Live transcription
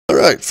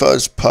Alright,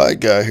 Fuzz Pi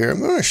Guy here.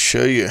 I'm going to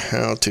show you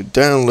how to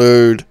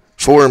download,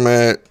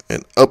 format,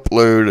 and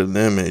upload an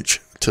image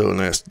to an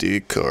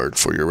SD card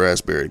for your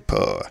Raspberry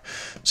Pi.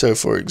 So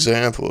for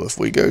example, if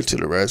we go to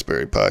the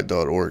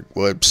raspberrypi.org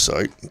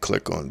website and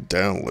click on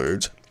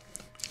downloads,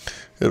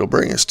 it'll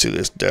bring us to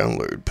this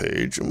download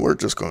page, and we're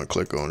just going to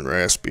click on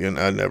Raspbian.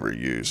 I never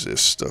use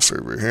this stuff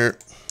over here.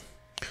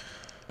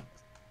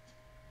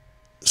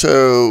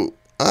 So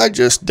I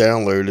just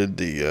downloaded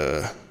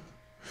the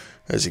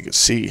as you can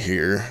see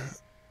here,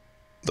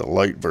 the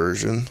light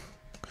version,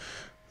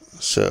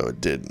 so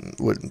it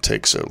wouldn't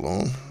take so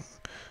long.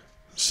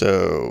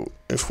 So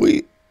if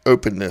we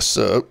open this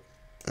up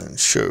and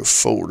show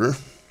folder,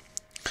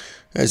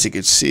 as you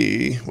can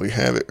see, we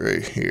have it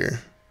right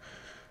here.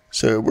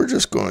 So we're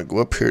just going to go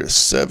up here to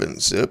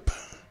 7-zip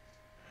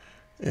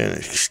and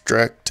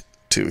extract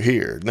to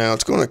here. Now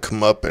it's going to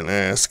come up and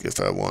ask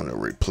if I want to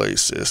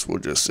replace this. We'll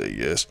just say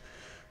yes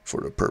for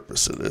the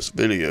purpose of this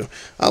video.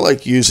 I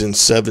like using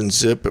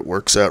 7-zip. It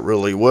works out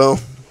really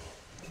well,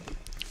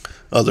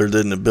 other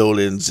than the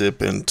built-in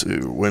zip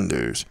into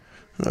Windows.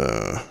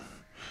 And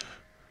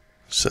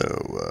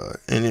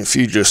if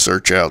you just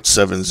search out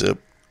 7-zip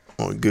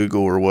on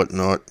Google or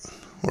whatnot,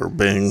 or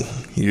Bing,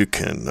 you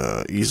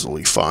can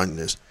easily find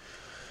this.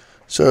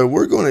 So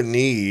we're going to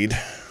need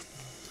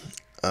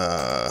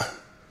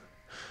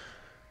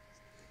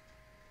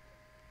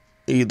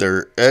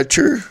either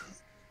Etcher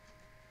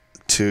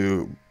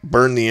to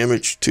burn the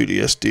image to the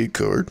SD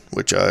card,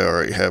 which I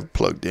already have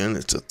plugged in.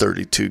 It's a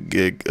 32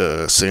 gig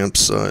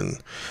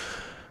Samsung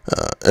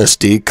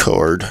SD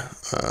card.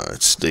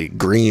 It's the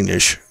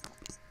greenish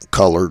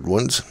colored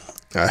ones.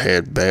 I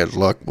had bad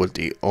luck with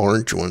the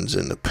orange ones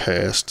in the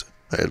past.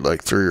 I had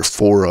like 3 or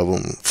 4 of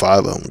them,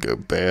 5 of them go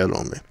bad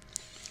on me.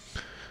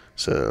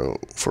 So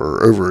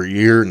for over a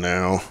year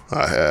now,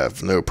 I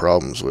have no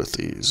problems with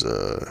these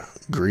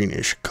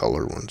greenish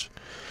color ones.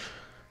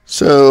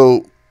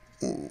 So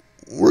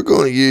we're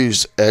going to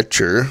use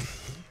Etcher,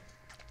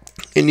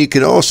 and you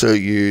can also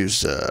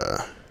use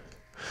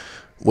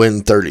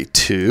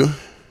Win32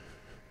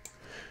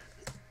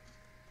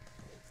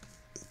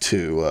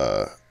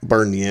 to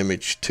burn the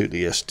image to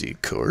the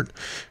SD card.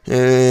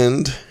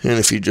 And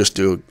if you just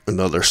do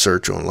another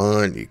search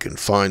online, you can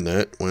find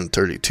that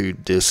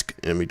Win32 disk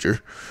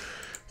imager.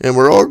 And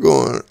we're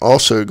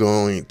also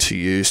going to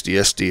use the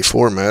SD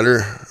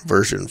formatter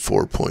version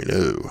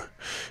 4.0.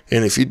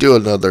 And if you do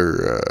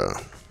another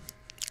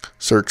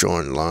search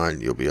online,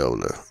 you'll be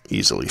able to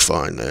easily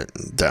find that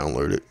and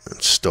download it and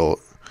install it.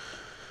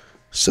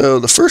 So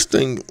the first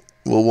thing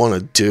we'll want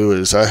to do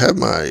is, I have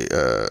my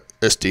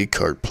SD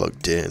card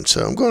plugged in,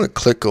 so I'm going to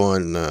click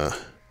on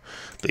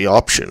the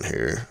option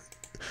here,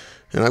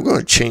 and I'm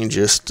going to change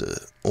this to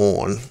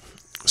on,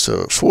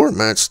 so it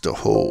formats the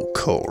whole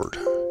card.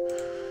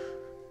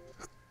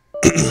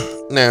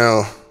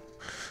 Now,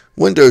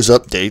 Windows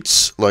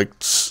updates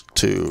likes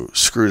to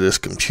screw this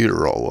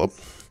computer all up.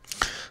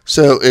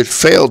 So it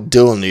failed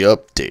doing the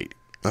update,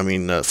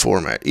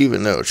 format,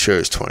 even though it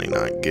shows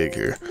 29 gig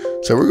here.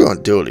 So we're going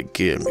to do it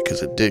again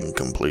because it didn't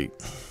complete.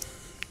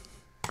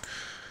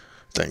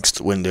 Thanks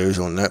to Windows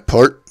on that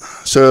part.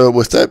 So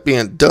with that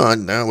being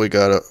done, now we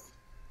got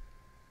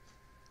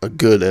a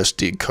good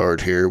SD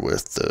card here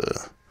with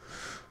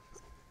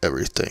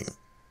everything,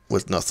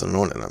 with nothing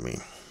on it,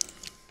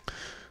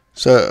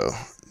 So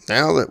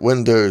now that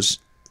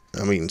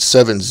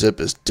 7-zip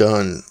is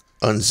done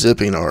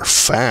unzipping our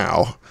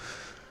file,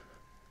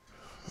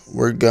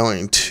 we're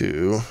going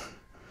to,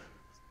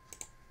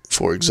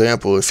 for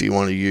example, if you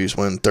want to use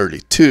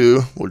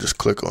Win32, we'll just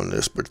click on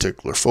this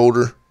particular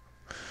folder.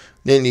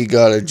 Then you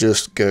gotta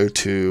just go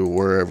to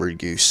wherever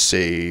you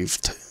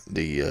saved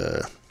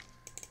the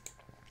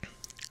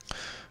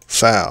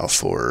file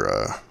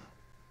for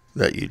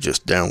that you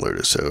just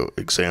downloaded. So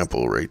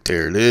example, right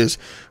there it is.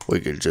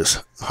 We could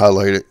just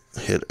highlight it,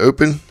 hit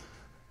open,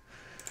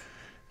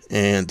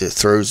 and it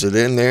throws it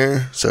in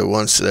there. So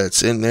once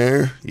that's in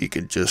there, you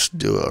could just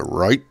do a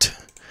write.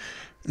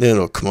 Then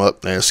it'll come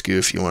up and ask you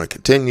if you want to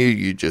continue.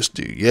 You just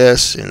do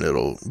yes, and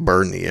it'll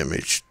burn the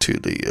image to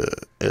the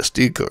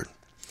SD card.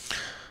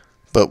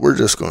 But we're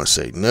just going to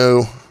say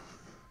no,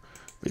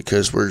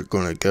 because we're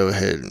going to go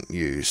ahead and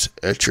use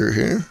Etcher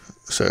here.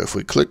 So if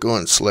we click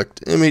on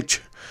select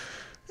image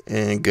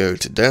and go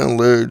to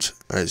downloads,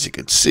 as you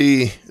can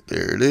see,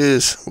 there it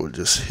is. We'll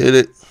just hit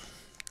it.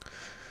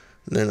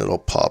 Then it'll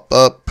pop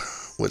up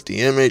with the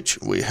image.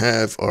 We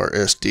have our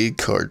SD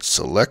card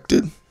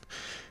selected,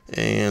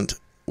 and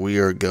we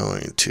are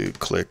going to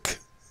click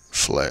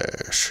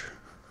flash.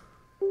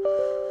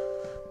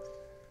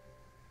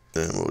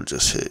 Then we'll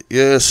just hit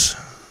yes.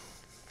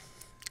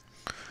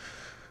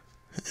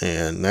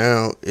 And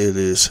now it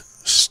is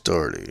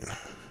starting.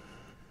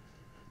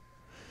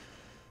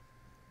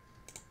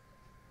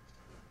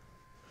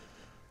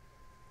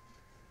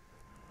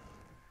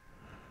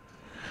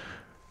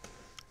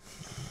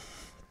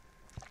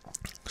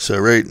 So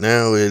right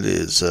now it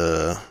is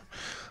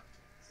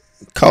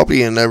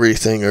copying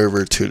everything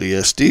over to the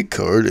SD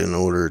card in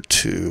order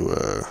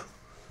to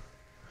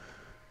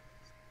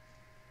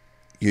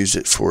use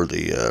it for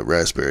the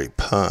Raspberry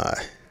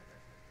Pi.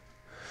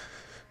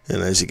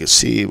 And as you can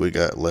see, we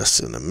got less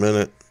than a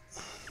minute.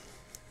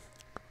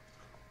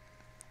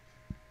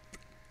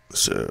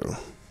 So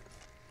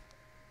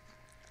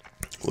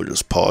we'll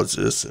just pause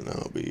this and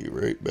I'll be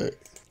right back.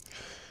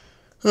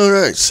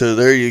 Alright, so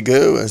there you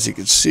go. As you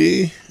can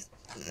see,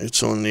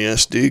 it's on the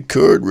SD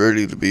card,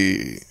 ready to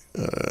be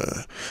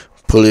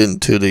put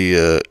into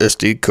the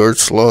SD card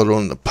slot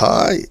on the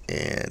Pi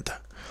and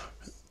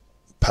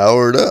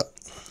powered up.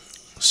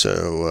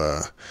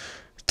 So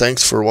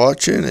thanks for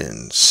watching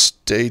and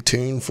stay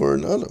tuned for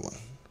another one.